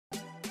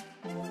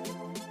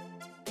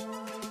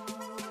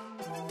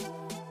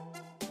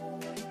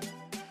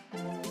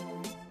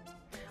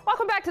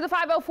Welcome back to the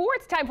 504.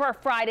 It's time for our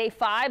Friday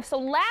Five. So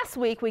last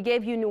week we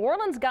gave you New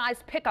Orleans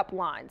guys pickup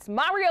lines.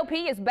 Mario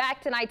P is back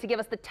tonight to give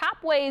us the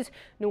top ways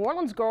New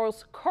Orleans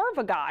girls curve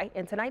a guy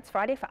in tonight's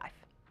Friday Five.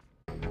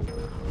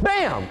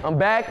 Bam! I'm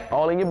back,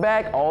 all in your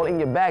back, all in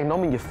your back, no,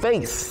 I'm in your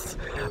face,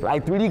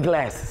 like 3D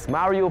glasses.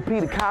 Mario P,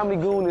 the comedy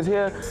goon, is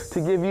here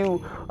to give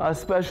you a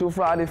special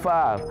Friday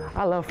Five.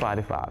 I love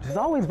Friday Fives. There's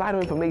always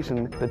vital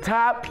information. The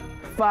top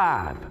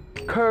 5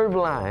 curved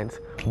lines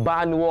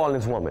by a New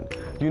Orleans woman,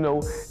 you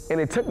know,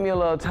 and it took me a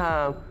little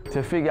time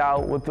to figure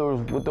out what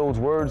those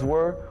words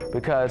were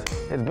because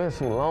it's been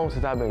so long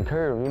since I've been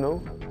curved, you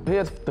know.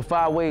 Here's the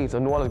 5 ways a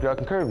New Orleans girl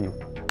can curve you.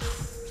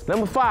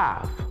 Number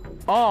 5.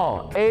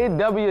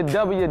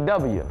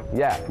 A-W-W-W.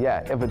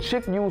 Yeah. If a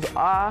chick use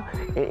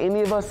in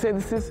any of her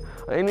sentences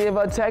or any of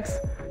her texts,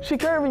 she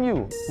curving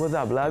you. What's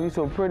up, love? You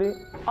so pretty.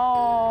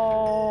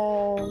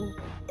 Oh.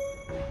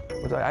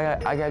 What's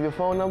up? I got your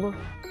phone number?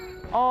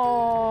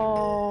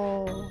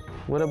 Oh.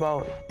 What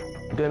about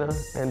dinner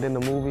and then the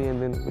movie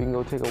and then we can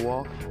go take a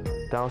walk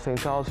down St.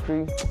 Charles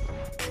Street?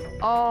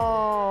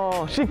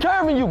 Oh. She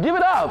curving you. Give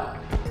it up.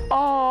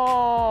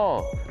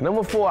 Oh!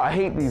 Number 4, I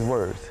hate these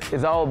words.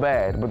 It's all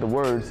bad, but the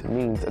words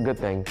means a good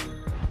thing.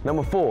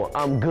 Number 4,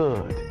 I'm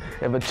good.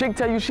 If a chick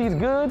tell you she's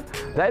good,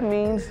 that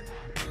means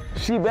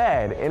she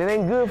bad, and it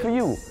ain't good for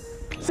you.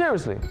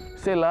 Seriously.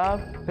 Say, love,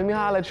 let me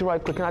holler at you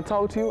right quick. Can I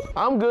talk to you?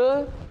 I'm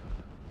good.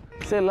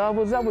 Say, love,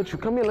 what's up with you?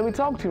 Come here, let me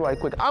talk to you right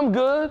quick. I'm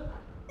good.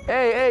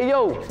 Hey,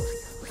 yo.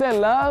 Say,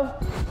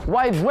 love,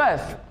 white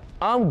dress.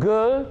 I'm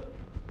good.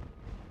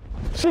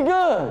 She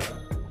good.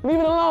 Leave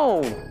it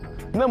alone.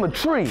 Number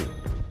 3,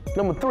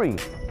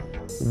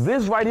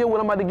 this right here, what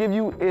I'm about to give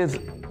you is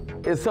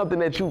something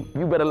that you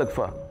better look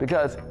for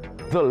because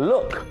the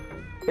look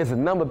is the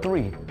number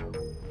 3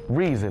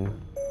 reason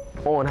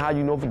on how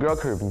you know if a girl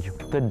curving you.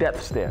 The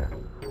death stare,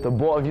 the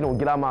boy if you don't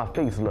get out of my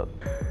face look.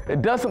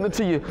 It does something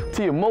to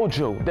your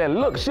mojo. That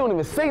look, she don't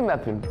even say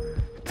nothing.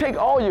 Take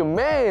all your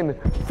man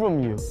from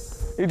you.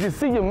 If you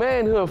see your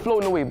manhood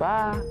floating away,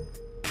 bye.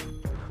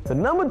 The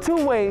number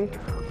 2 way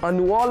a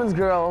New Orleans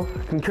girl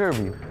can curve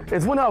you.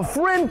 It's when her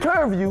friend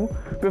curve you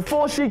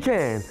before she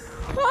can.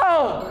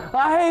 Oh,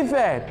 I hate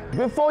that.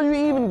 Before you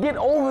even get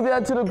over there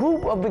to the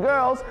group of the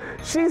girls,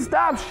 she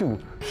stops you.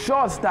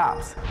 Short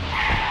stops.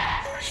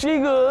 She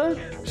good,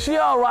 she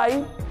all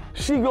right,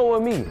 she go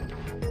with me.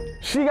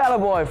 She got a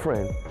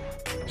boyfriend,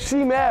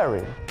 she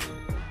married.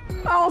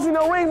 I don't see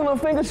no rings on her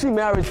finger, she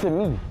married to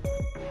me.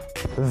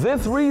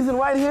 This reason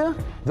right here,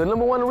 the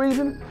number 1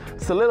 reason,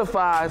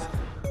 solidifies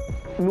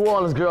New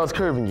Orleans girls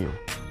curving you.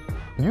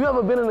 You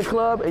ever been in the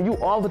club and you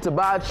offer to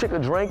buy a chick a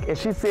drink and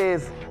she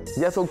says,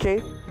 yes,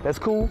 okay, that's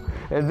cool.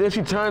 And then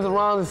she turns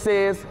around and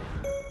says,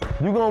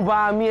 you gonna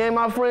buy me and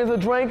my friends a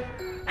drink?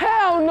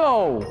 Hell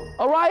no,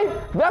 all right?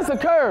 That's a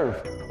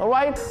curve, all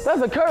right?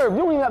 That's a curve. You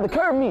don't even have to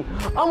curve me.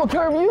 I'm gonna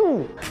curve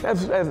you.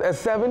 That's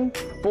 7,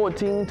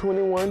 14,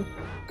 21,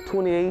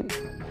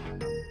 28,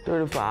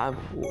 35.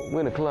 We're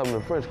in the club in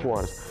the French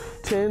quarters.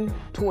 10,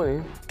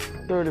 20,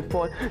 30,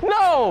 40.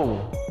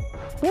 No!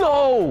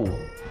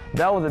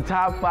 That was the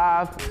top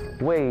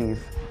 5 ways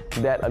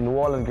that a New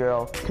Orleans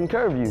girl can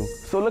curve you.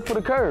 So look for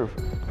the curve.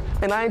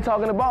 And I ain't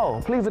talking the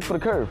ball. Please look for the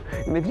curve.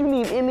 And if you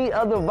need any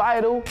other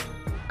vital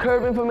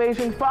curve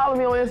information, follow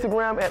me on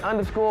Instagram at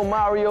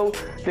 _Mario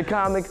the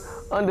comic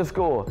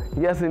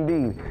 _. Yes,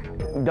 indeed.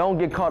 Don't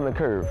get caught in the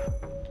curve.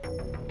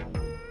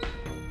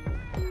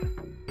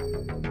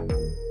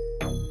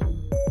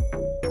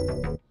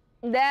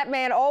 That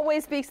man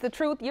always speaks the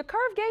truth. Your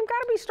curve game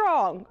gotta be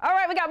strong. All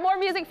right, we got more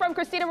music from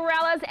Christina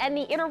Morales and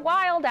the Inner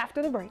Wild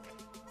after the break.